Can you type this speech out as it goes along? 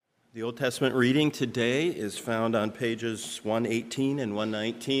The Old Testament reading today is found on pages 118 and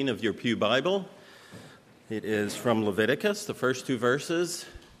 119 of your Pew Bible. It is from Leviticus, the first two verses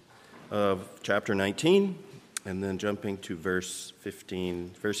of chapter 19, and then jumping to verses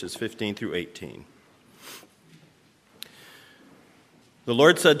 15 through 18. The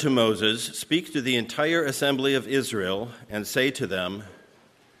Lord said to Moses, "Speak to the entire assembly of Israel and say to them,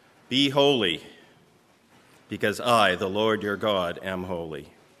 'Be holy, because I, the Lord your God, am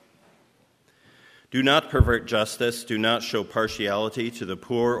holy. Do not pervert justice, do not show partiality to the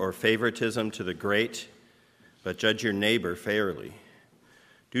poor or favoritism to the great, but judge your neighbor fairly.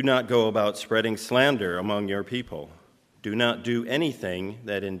 Do not go about spreading slander among your people. Do not do anything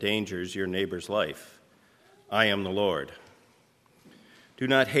that endangers your neighbor's life. I am the Lord. Do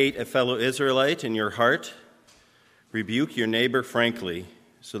not hate a fellow Israelite in your heart. Rebuke your neighbor frankly,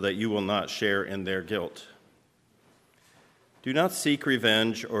 so that you will not share in their guilt. Do not seek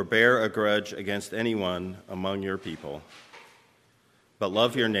revenge or bear a grudge against anyone among your people, but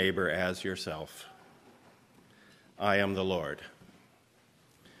love your neighbor as yourself. I am the Lord.'"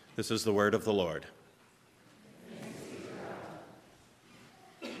 This is the word of the Lord.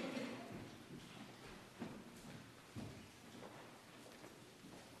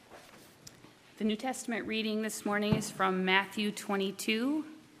 The New Testament reading this morning is from Matthew 22,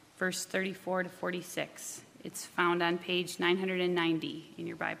 verse 34 to 46. It's found on page 990 in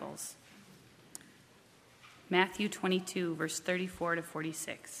your Bibles. Matthew 22, verse 34 to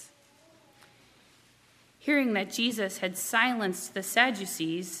 46. Hearing that Jesus had silenced the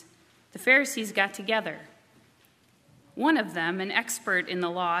Sadducees, the Pharisees got together. One of them, an expert in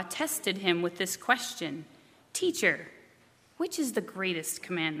the law, tested him with this question: "Teacher, which is the greatest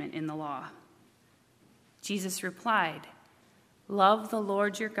commandment in the law?" Jesus replied, "Love the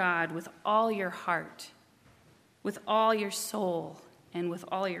Lord your God with all your heart, with all your soul, and with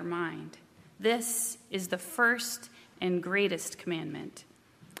all your mind. This is the first and greatest commandment.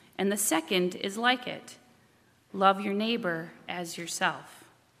 And the second is like it: love your neighbor as yourself.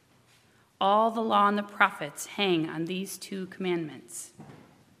 All the law and the prophets hang on these two commandments."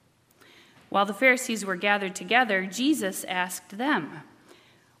 While the Pharisees were gathered together, Jesus asked them,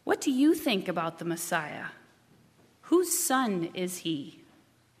 "What do you think about the Messiah? Whose son is he?"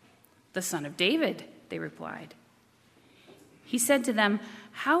 "The son of David," they replied. He said to them,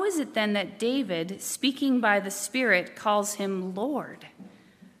 "How is it then that David, speaking by the Spirit, calls him Lord?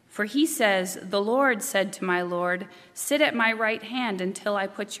 For he says, 'The Lord said to my Lord, sit at my right hand until I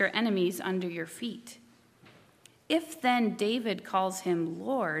put your enemies under your feet.' If then David calls him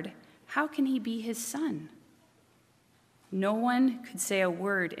Lord, how can he be his son?" No one could say a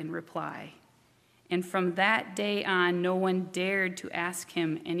word in reply, and from that day on, no one dared to ask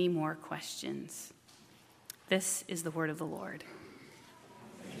him any more questions. This is the word of the Lord.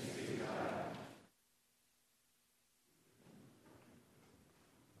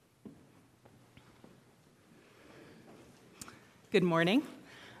 Good morning.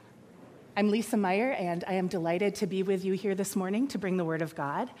 I'm Lisa Meyer, and I am delighted to be with you here this morning to bring the Word of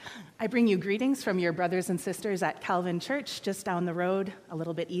God. I bring you greetings from your brothers and sisters at Calvin Church, just down the road, a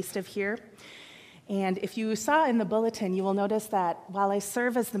little bit east of here. And if you saw in the bulletin, you will notice that while I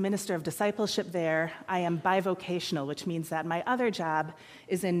serve as the minister of discipleship there, I am bivocational, which means that my other job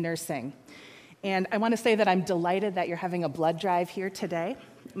is in nursing. And I want to say that I'm delighted that you're having a blood drive here today.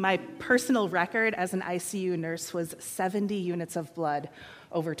 My personal record as an ICU nurse was 70 units of blood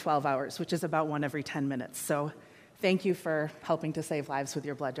over 12 hours, which is about one every 10 minutes. So thank you for helping to save lives with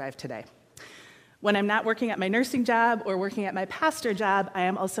your blood drive today. When I'm not working at my nursing job or working at my pastor job, I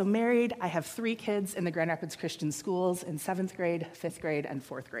am also married. I have 3 kids in the Grand Rapids Christian Schools in 7th grade, 5th grade, and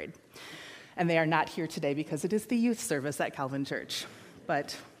 4th grade. And they are not here today because it is the youth service at Calvin Church.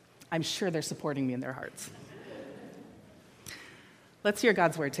 But I'm sure they're supporting me in their hearts. Let's hear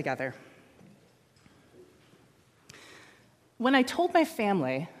God's word together. When I told my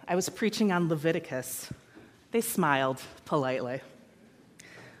family I was preaching on Leviticus, they smiled politely.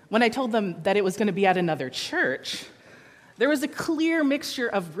 When I told them that it was going to be at another church, there was a clear mixture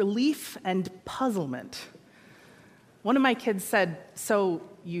of relief and puzzlement. One of my kids said, "So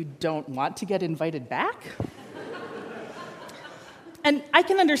you don't want to get invited back?" And I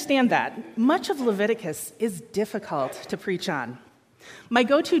can understand that. Much of Leviticus is difficult to preach on. My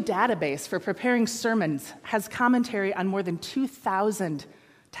go-to database for preparing sermons has commentary on more than 2,000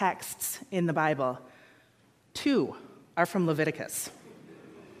 texts in the Bible. 2 are from Leviticus.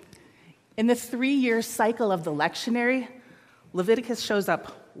 In the 3-year cycle of the lectionary, Leviticus shows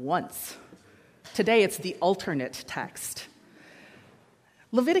up once. Today, it's the alternate text.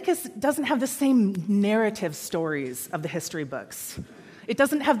 Leviticus doesn't have the same narrative stories of the history books. It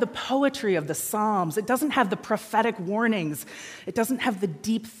doesn't have the poetry of the Psalms. It doesn't have the prophetic warnings. It doesn't have the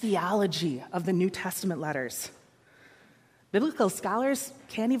deep theology of the New Testament letters. Biblical scholars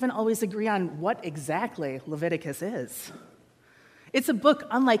can't even always agree on what exactly Leviticus is. It's a book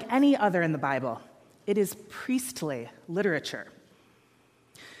unlike any other in the Bible. It is priestly literature.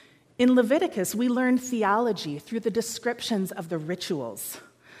 In Leviticus, we learn theology through the descriptions of the rituals.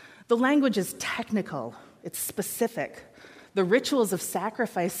 The language is technical, it's specific. The rituals of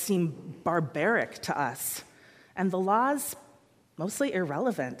sacrifice seem barbaric to us, and the laws mostly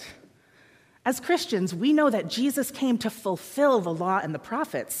irrelevant. As Christians, we know that Jesus came to fulfill the law and the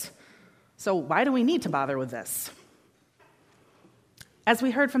prophets. So why do we need to bother with this? As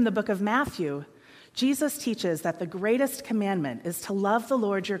we heard from the book of Matthew, Jesus teaches that the greatest commandment is to love the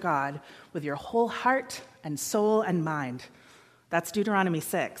Lord your God with your whole heart and soul and mind. That's Deuteronomy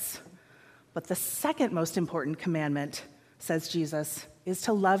 6. But the second most important commandment, says Jesus, is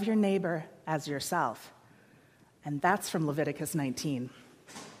to love your neighbor as yourself. And that's from Leviticus 19.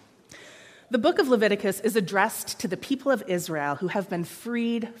 The book of Leviticus is addressed to the people of Israel who have been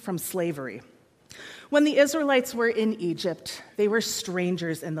freed from slavery. When the Israelites were in Egypt, they were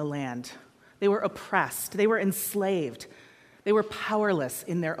strangers in the land. They were oppressed. They were enslaved. They were powerless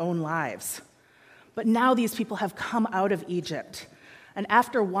in their own lives. But now these people have come out of Egypt. And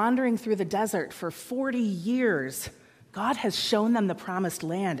after wandering through the desert for 40 years, God has shown them the promised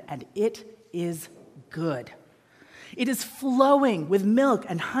land, and it is good. It is flowing with milk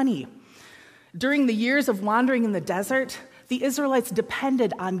and honey. During the years of wandering in the desert, the Israelites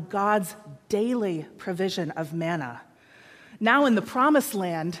depended on God's daily provision of manna. Now in the promised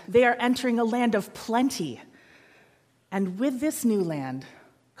land, they are entering a land of plenty. And with this new land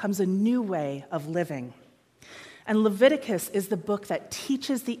comes a new way of living. And Leviticus is the book that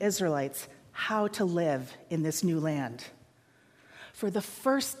teaches the Israelites how to live in this new land. For the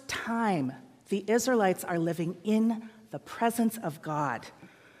first time, the Israelites are living in the presence of God.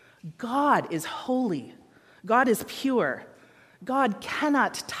 God is holy. God is pure. God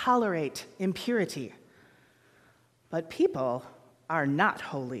cannot tolerate impurity. But people are not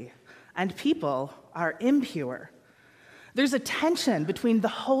holy, and people are impure. There's a tension between the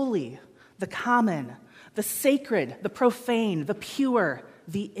holy, the common, the sacred, the profane, the pure,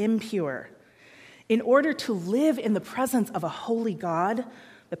 the impure. In order to live in the presence of a holy God,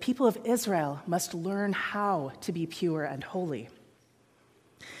 the people of Israel must learn how to be pure and holy.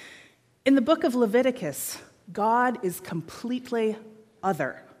 In the book of Leviticus, God is completely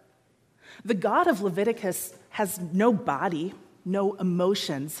other. The God of Leviticus has no body, no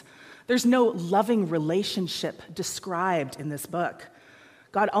emotions. There's no loving relationship described in this book.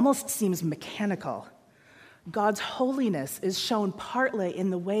 God almost seems mechanical. God's holiness is shown partly in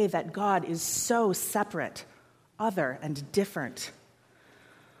the way that God is so separate, other, and different.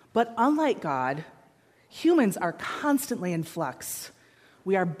 But unlike God, humans are constantly in flux.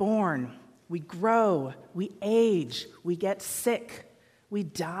 We are born, we grow, we age, we get sick, we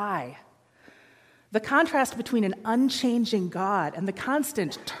die. The contrast between an unchanging God and the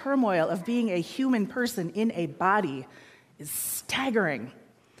constant turmoil of being a human person in a body is staggering.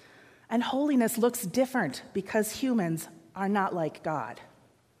 And holiness looks different because humans are not like God.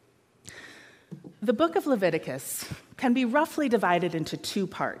 The book of Leviticus can be roughly divided into two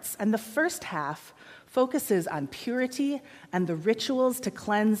parts, and the first half focuses on purity and the rituals to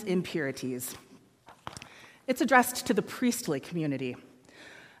cleanse impurities. It's addressed to the priestly community.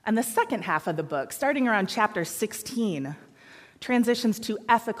 And the second half of the book, starting around chapter 16, transitions to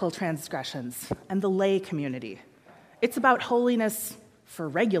ethical transgressions and the lay community. It's about holiness for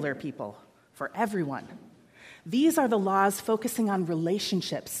regular people, for everyone. These are the laws focusing on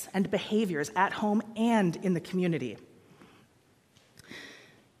relationships and behaviors at home and in the community.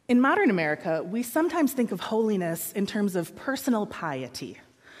 In modern America, we sometimes think of holiness in terms of personal piety.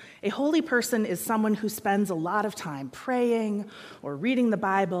 A holy person is someone who spends a lot of time praying or reading the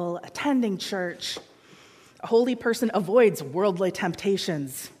Bible, attending church. A holy person avoids worldly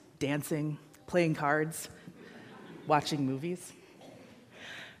temptations, dancing, playing cards, watching movies.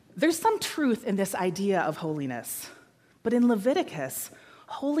 There's some truth in this idea of holiness, but in Leviticus,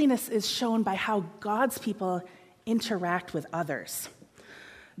 holiness is shown by how God's people interact with others.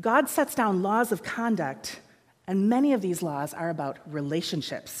 God sets down laws of conduct, and many of these laws are about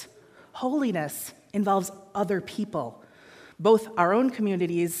relationships. Holiness involves other people, both our own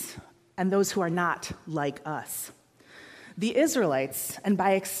communities and those who are not like us. The Israelites, and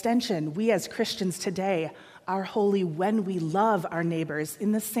by extension, we as Christians today, are holy when we love our neighbors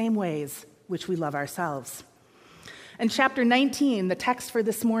in the same ways which we love ourselves. In chapter 19, the text for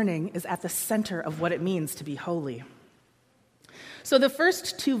this morning is at the center of what it means to be holy. So the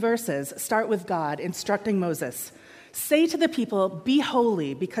first two verses start with God instructing Moses, "Say to the people, 'Be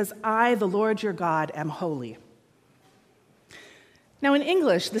holy, because I, the Lord your God, am holy.'" Now in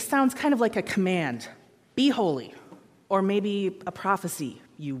English, this sounds kind of like a command, "Be holy," or maybe a prophecy,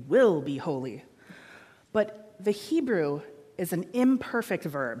 "You will be holy." But the Hebrew is an imperfect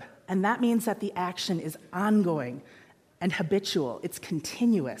verb, and that means that the action is ongoing and habitual. It's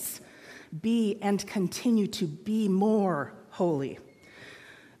continuous. Be and continue to be more holy.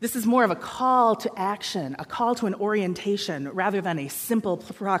 This is more of a call to action, a call to an orientation, rather than a simple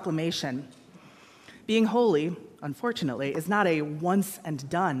proclamation. Being holy, unfortunately, is not a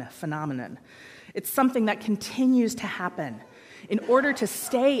once-and-done phenomenon. It's something that continues to happen. In order to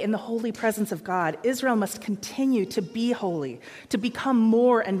stay in the holy presence of God, Israel must continue to be holy, to become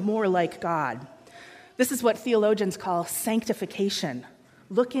more and more like God. This is what theologians call sanctification,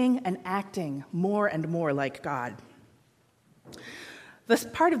 looking and acting more and more like God. This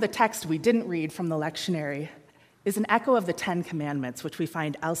part of the text we didn't read from the lectionary is an echo of the Ten Commandments, which we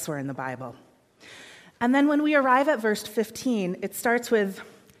find elsewhere in the Bible. And then when we arrive at verse 15, it starts with,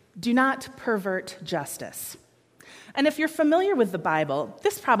 "Do not pervert justice." And if you're familiar with the Bible,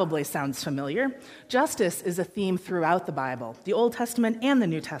 this probably sounds familiar. Justice is a theme throughout the Bible, the Old Testament and the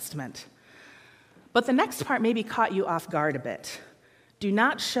New Testament. But the next part maybe caught you off guard a bit. "Do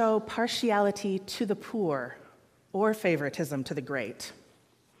not show partiality to the poor or favoritism to the great."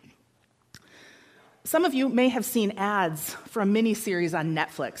 Some of you may have seen ads for a mini-series on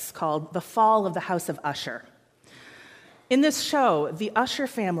Netflix called The Fall of the House of Usher. In this show, the Usher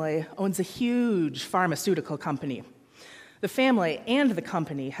family owns a huge pharmaceutical company. The family and the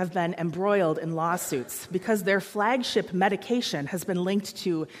company have been embroiled in lawsuits because their flagship medication has been linked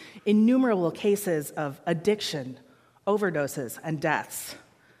to innumerable cases of addiction, overdoses, and deaths.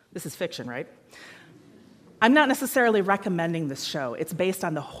 This is fiction, right? I'm not necessarily recommending this show. It's based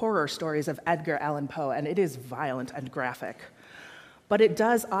on the horror stories of Edgar Allan Poe, and it is violent and graphic. But it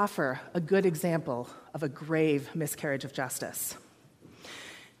does offer a good example of a grave miscarriage of justice.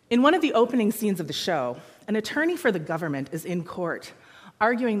 In one of the opening scenes of the show, an attorney for the government is in court,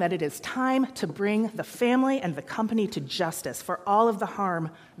 arguing that it is time to bring the family and the company to justice for all of the harm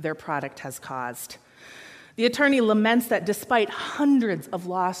their product has caused. The attorney laments that despite hundreds of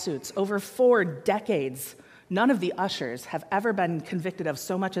lawsuits over 4 decades, none of the Ushers have ever been convicted of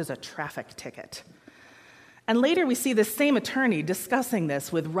so much as a traffic ticket. And later we see this same attorney discussing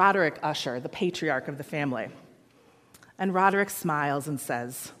this with Roderick Usher, the patriarch of the family. And Roderick smiles and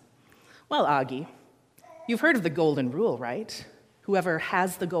says, "Well, Augie, you've heard of the golden rule, right? Whoever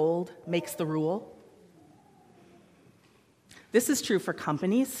has the gold makes the rule." This is true for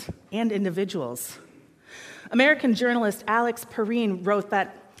companies and individuals. American journalist Alex Perrine wrote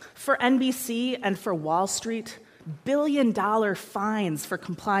that for NBC and for Wall Street, billion-dollar fines for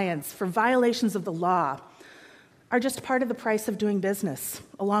compliance, for violations of the law, are just part of the price of doing business,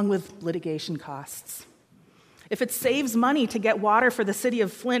 along with litigation costs. If it saves money to get water for the city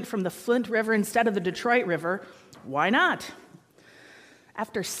of Flint from the Flint River instead of the Detroit River, why not?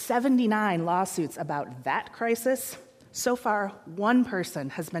 After 79 lawsuits about that crisis, so far, one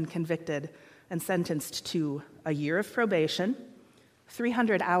person has been convicted and sentenced to a year of probation,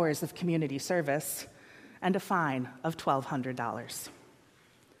 300 hours of community service, and a fine of $1,200.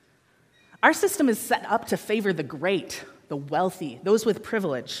 Our system is set up to favor the great, the wealthy, those with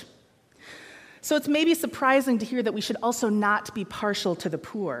privilege. So it's maybe surprising to hear that we should also not be partial to the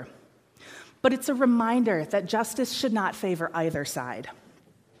poor. But it's a reminder that justice should not favor either side.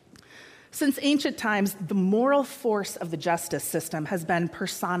 Since ancient times, the moral force of the justice system has been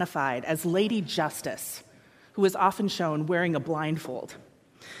personified as Lady Justice, who is often shown wearing a blindfold.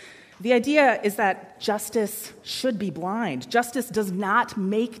 The idea is that justice should be blind. Justice does not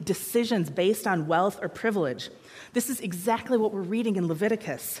make decisions based on wealth or privilege. This is exactly what we're reading in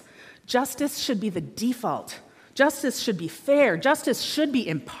Leviticus. Justice should be the default. Justice should be fair. Justice should be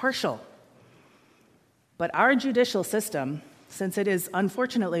impartial. But our judicial system, since it is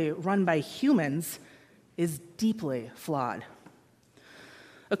unfortunately run by humans, is deeply flawed.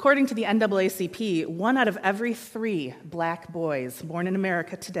 According to the NAACP, 1 out of every 3 black boys born in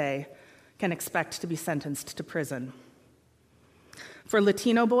America today can expect to be sentenced to prison. For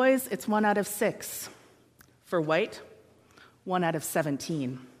Latino boys, it's 1 out of 6. For white, 1 out of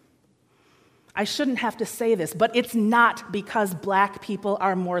 17. I shouldn't have to say this, but it's not because black people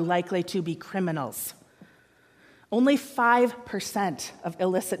are more likely to be criminals. Only 5% of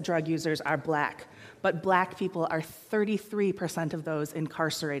illicit drug users are black, but black people are 33% of those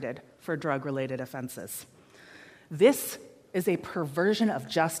incarcerated for drug-related offenses. This is a perversion of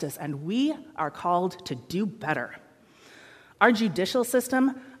justice, and we are called to do better. Our judicial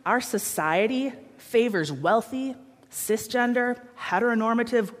system, our society favors wealthy, cisgender,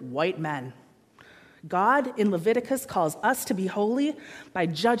 heteronormative white men. God in Leviticus calls us to be holy by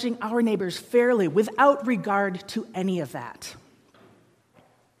judging our neighbors fairly without regard to any of that.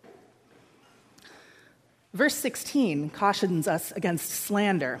 Verse 16 cautions us against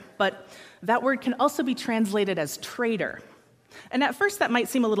slander, but that word can also be translated as traitor. And at first that might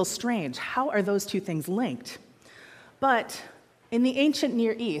seem a little strange. How are those two things linked? But in the ancient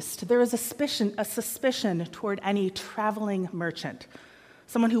Near East, there was a suspicion toward any traveling merchant,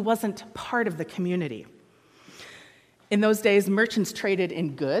 someone who wasn't part of the community. In those days, merchants traded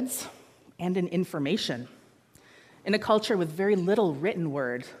in goods and in information. In a culture with very little written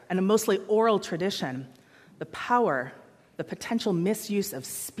word and a mostly oral tradition, the power, the potential misuse of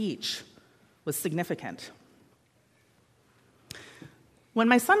speech was significant. When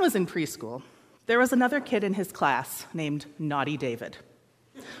my son was in preschool, there was another kid in his class named Naughty David.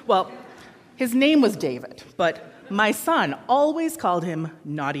 Well, his name was David, but my son always called him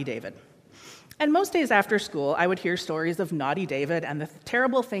Naughty David. And most days after school, I would hear stories of Naughty David and the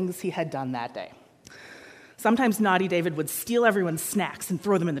terrible things he had done that day. Sometimes Naughty David would steal everyone's snacks and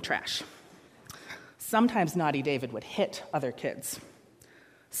throw them in the trash. Sometimes Naughty David would hit other kids.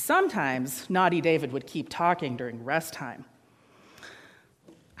 Sometimes Naughty David would keep talking during rest time.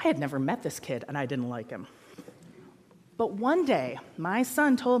 I had never met this kid, and I didn't like him. But one day, my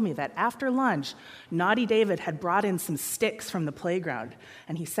son told me that after lunch, Naughty David had brought in some sticks from the playground,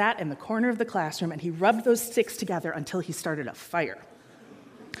 and he sat in the corner of the classroom, and he rubbed those sticks together until he started a fire.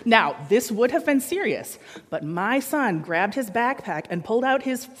 Now, this would have been serious, but my son grabbed his backpack and pulled out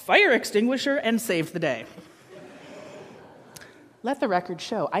his fire extinguisher and saved the day. Let the record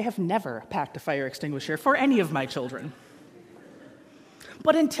show, I have never packed a fire extinguisher for any of my children.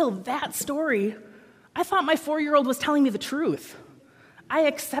 But until that story, I thought my 4-year-old was telling me the truth. I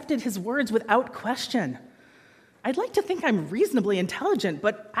accepted his words without question. I'd like to think I'm reasonably intelligent,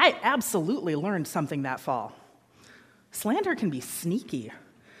 but I absolutely learned something that fall. Slander can be sneaky.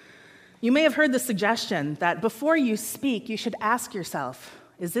 You may have heard the suggestion that before you speak, you should ask yourself,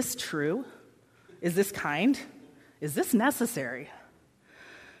 is this true? Is this kind? Is this necessary?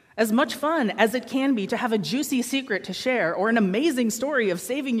 As much fun as it can be to have a juicy secret to share or an amazing story of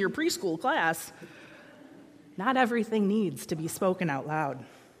saving your preschool class, not everything needs to be spoken out loud.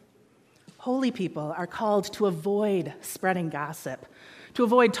 Holy people are called to avoid spreading gossip, to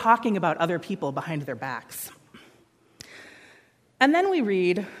avoid talking about other people behind their backs. And then we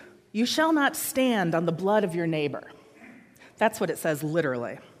read, "You shall not stand on the blood of your neighbor." That's what it says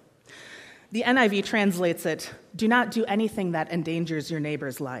literally. The NIV translates it, "Do not do anything that endangers your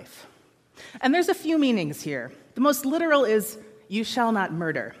neighbor's life." And there's a few meanings here. The most literal is, "You shall not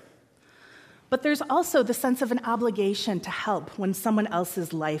murder." But there's also the sense of an obligation to help when someone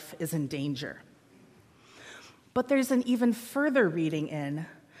else's life is in danger. But there's an even further reading in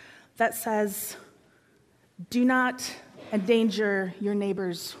that says, "Do not endanger your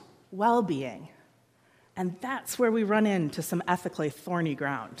neighbor's well-being." And that's where we run into some ethically thorny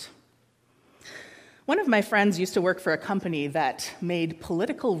ground. One of my friends used to work for a company that made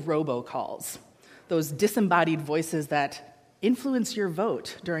political robocalls, those disembodied voices that influence your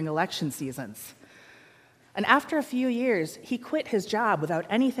vote during election seasons. And after a few years, he quit his job without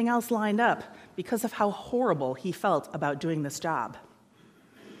anything else lined up because of how horrible he felt about doing this job.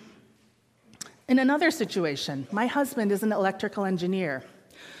 In another situation, my husband is an electrical engineer.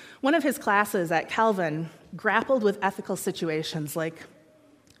 One of his classes at Calvin grappled with ethical situations like,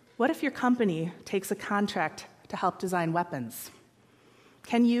 what if your company takes a contract to help design weapons?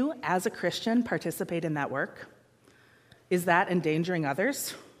 Can you, as a Christian, participate in that work? Is that endangering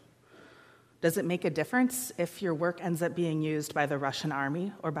others? Does it make a difference if your work ends up being used by the Russian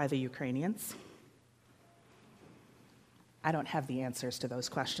army or by the Ukrainians? I don't have the answers to those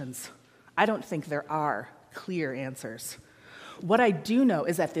questions. I don't think there are clear answers. What I do know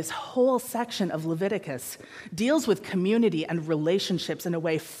is that this whole section of Leviticus deals with community and relationships in a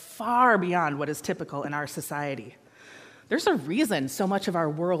way far beyond what is typical in our society. There's a reason so much of our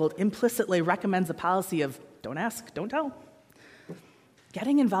world implicitly recommends a policy of don't ask, don't tell.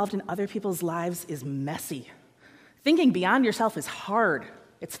 Getting involved in other people's lives is messy. Thinking beyond yourself is hard.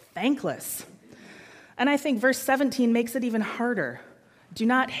 It's thankless. And I think verse 17 makes it even harder. Do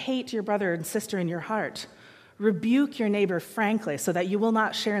not hate your brother and sister in your heart. Rebuke your neighbor frankly so that you will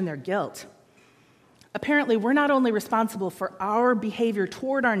not share in their guilt. Apparently, we're not only responsible for our behavior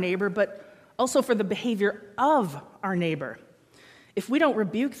toward our neighbor, but also for the behavior of our neighbor. If we don't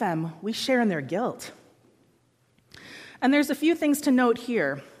rebuke them, we share in their guilt. And there's a few things to note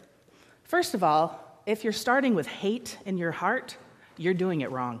here. First of all, if you're starting with hate in your heart, you're doing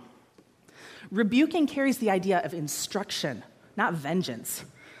it wrong. Rebuking carries the idea of instruction, not vengeance.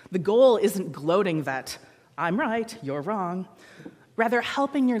 The goal isn't gloating that I'm right, you're wrong. Rather,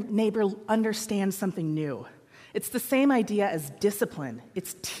 helping your neighbor understand something new. It's the same idea as discipline.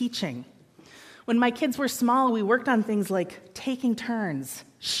 It's teaching. When my kids were small, we worked on things like taking turns,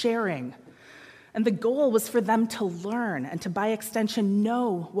 sharing. And the goal was for them to learn and to, by extension,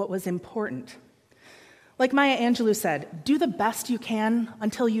 know what was important. Like Maya Angelou said, do the best you can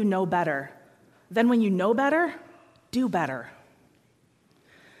until you know better. Then when you know better, do better.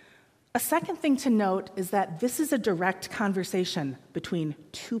 A second thing to note is that this is a direct conversation between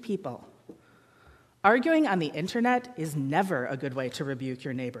two people. Arguing on the internet is never a good way to rebuke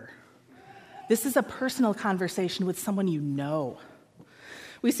your neighbor. This is a personal conversation with someone you know.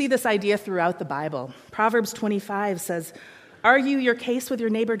 We see this idea throughout the Bible. Proverbs 25 says, argue your case with your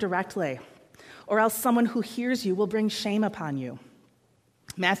neighbor directly, or else someone who hears you will bring shame upon you.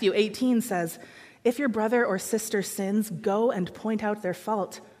 Matthew 18 says, if your brother or sister sins, go and point out their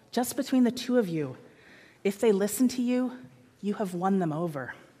fault, just between the two of you. If they listen to you, you have won them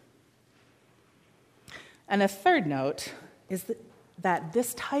over. And a third note is that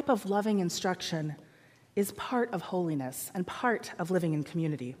this type of loving instruction is part of holiness and part of living in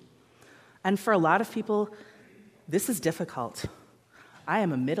community. And for a lot of people, this is difficult. I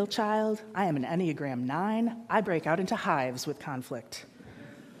am a middle child. I am an Enneagram 9. I break out into hives with conflict.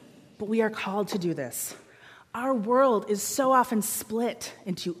 But we are called to do this. Our world is so often split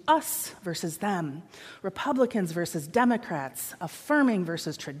into us versus them, Republicans versus Democrats, affirming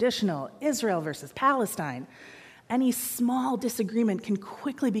versus traditional, Israel versus Palestine. Any small disagreement can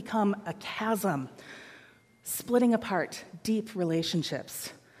quickly become a chasm, splitting apart deep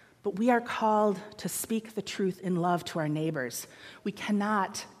relationships. But we are called to speak the truth in love to our neighbors. We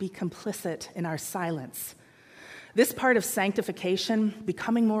cannot be complicit in our silence. This part of sanctification,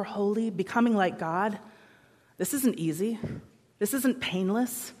 becoming more holy, becoming like God, this isn't easy. This isn't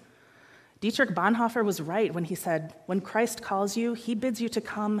painless. Dietrich Bonhoeffer was right when he said, when Christ calls you, he bids you to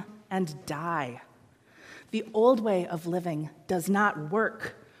come and die. The old way of living does not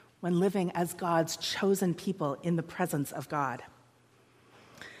work when living as God's chosen people in the presence of God.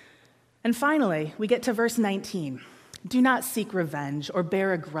 And finally, we get to verse 19. Do not seek revenge or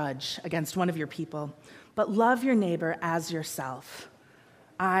bear a grudge against one of your people, but love your neighbor as yourself.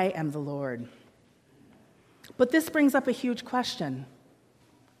 I am the Lord. But this brings up a huge question.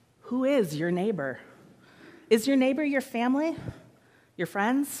 Who is your neighbor? Is your neighbor your family? Your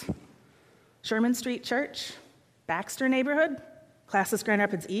friends? Sherman Street Church? Baxter neighborhood? Classis Grand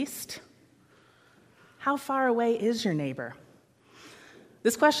Rapids East? How far away is your neighbor?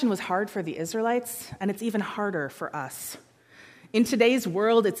 This question was hard for the Israelites, and it's even harder for us. In today's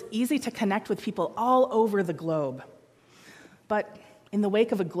world, it's easy to connect with people all over the globe. But in the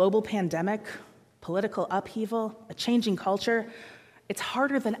wake of a global pandemic, political upheaval, a changing culture, it's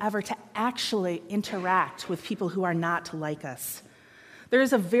harder than ever to actually interact with people who are not like us. There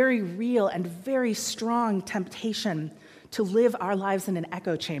is a very real and very strong temptation to live our lives in an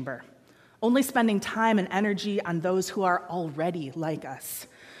echo chamber, only spending time and energy on those who are already like us,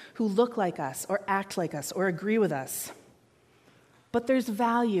 who look like us or act like us or agree with us. But there's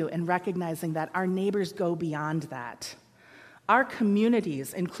value in recognizing that our neighbors go beyond that. Our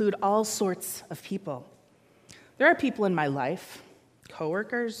communities include all sorts of people. There are people in my life,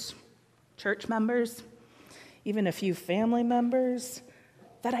 coworkers, church members, even a few family members,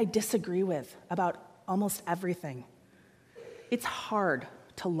 that I disagree with about almost everything. It's hard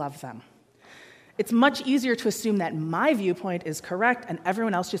to love them. It's much easier to assume that my viewpoint is correct and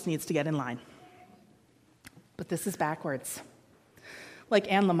everyone else just needs to get in line. But this is backwards.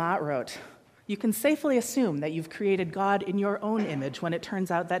 Like Anne Lamott wrote, you can safely assume that you've created God in your own image when it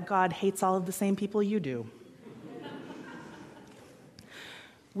turns out that God hates all of the same people you do.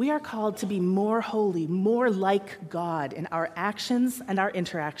 We are called to be more holy, more like God in our actions and our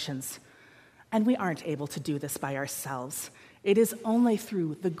interactions. And we aren't able to do this by ourselves. It is only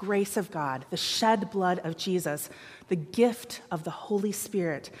through the grace of God, the shed blood of Jesus, the gift of the Holy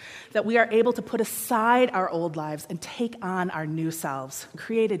Spirit, that we are able to put aside our old lives and take on our new selves,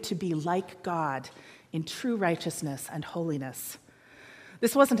 created to be like God in true righteousness and holiness.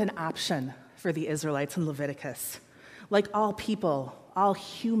 This wasn't an option for the Israelites in Leviticus. Like all people, all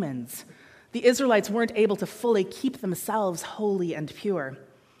humans, the Israelites weren't able to fully keep themselves holy and pure.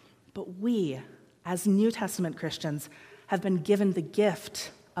 But we, as New Testament Christians, have been given the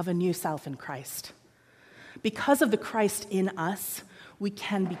gift of a new self in Christ. Because of the Christ in us, we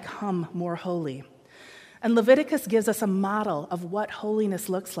can become more holy. And Leviticus gives us a model of what holiness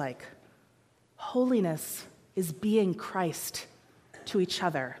looks like. Holiness is being Christ to each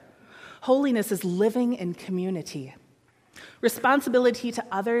other. Holiness is living in community. Responsibility to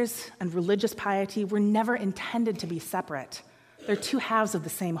others and religious piety were never intended to be separate. They're two halves of the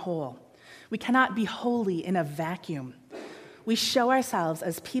same whole. We cannot be holy in a vacuum. We show ourselves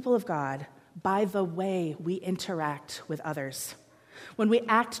as people of God by the way we interact with others. When we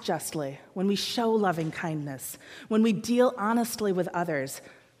act justly, when we show loving kindness, when we deal honestly with others,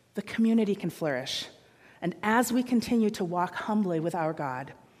 the community can flourish. And as we continue to walk humbly with our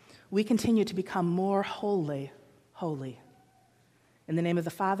God, we continue to become more holy. In the name of the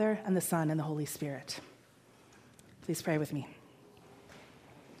Father, and the Son, and the Holy Spirit. Please pray with me.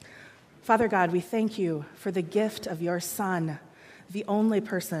 Father God, we thank you for the gift of your Son, the only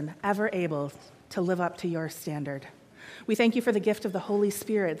person ever able to live up to your standard. We thank you for the gift of the Holy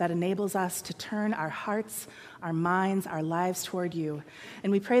Spirit that enables us to turn our hearts, our minds, our lives toward you.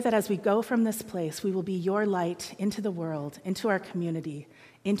 And we pray that as we go from this place, we will be your light into the world, into our community,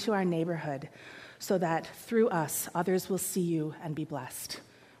 into our neighborhood, so that through us, others will see you and be blessed.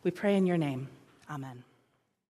 We pray in your name. Amen.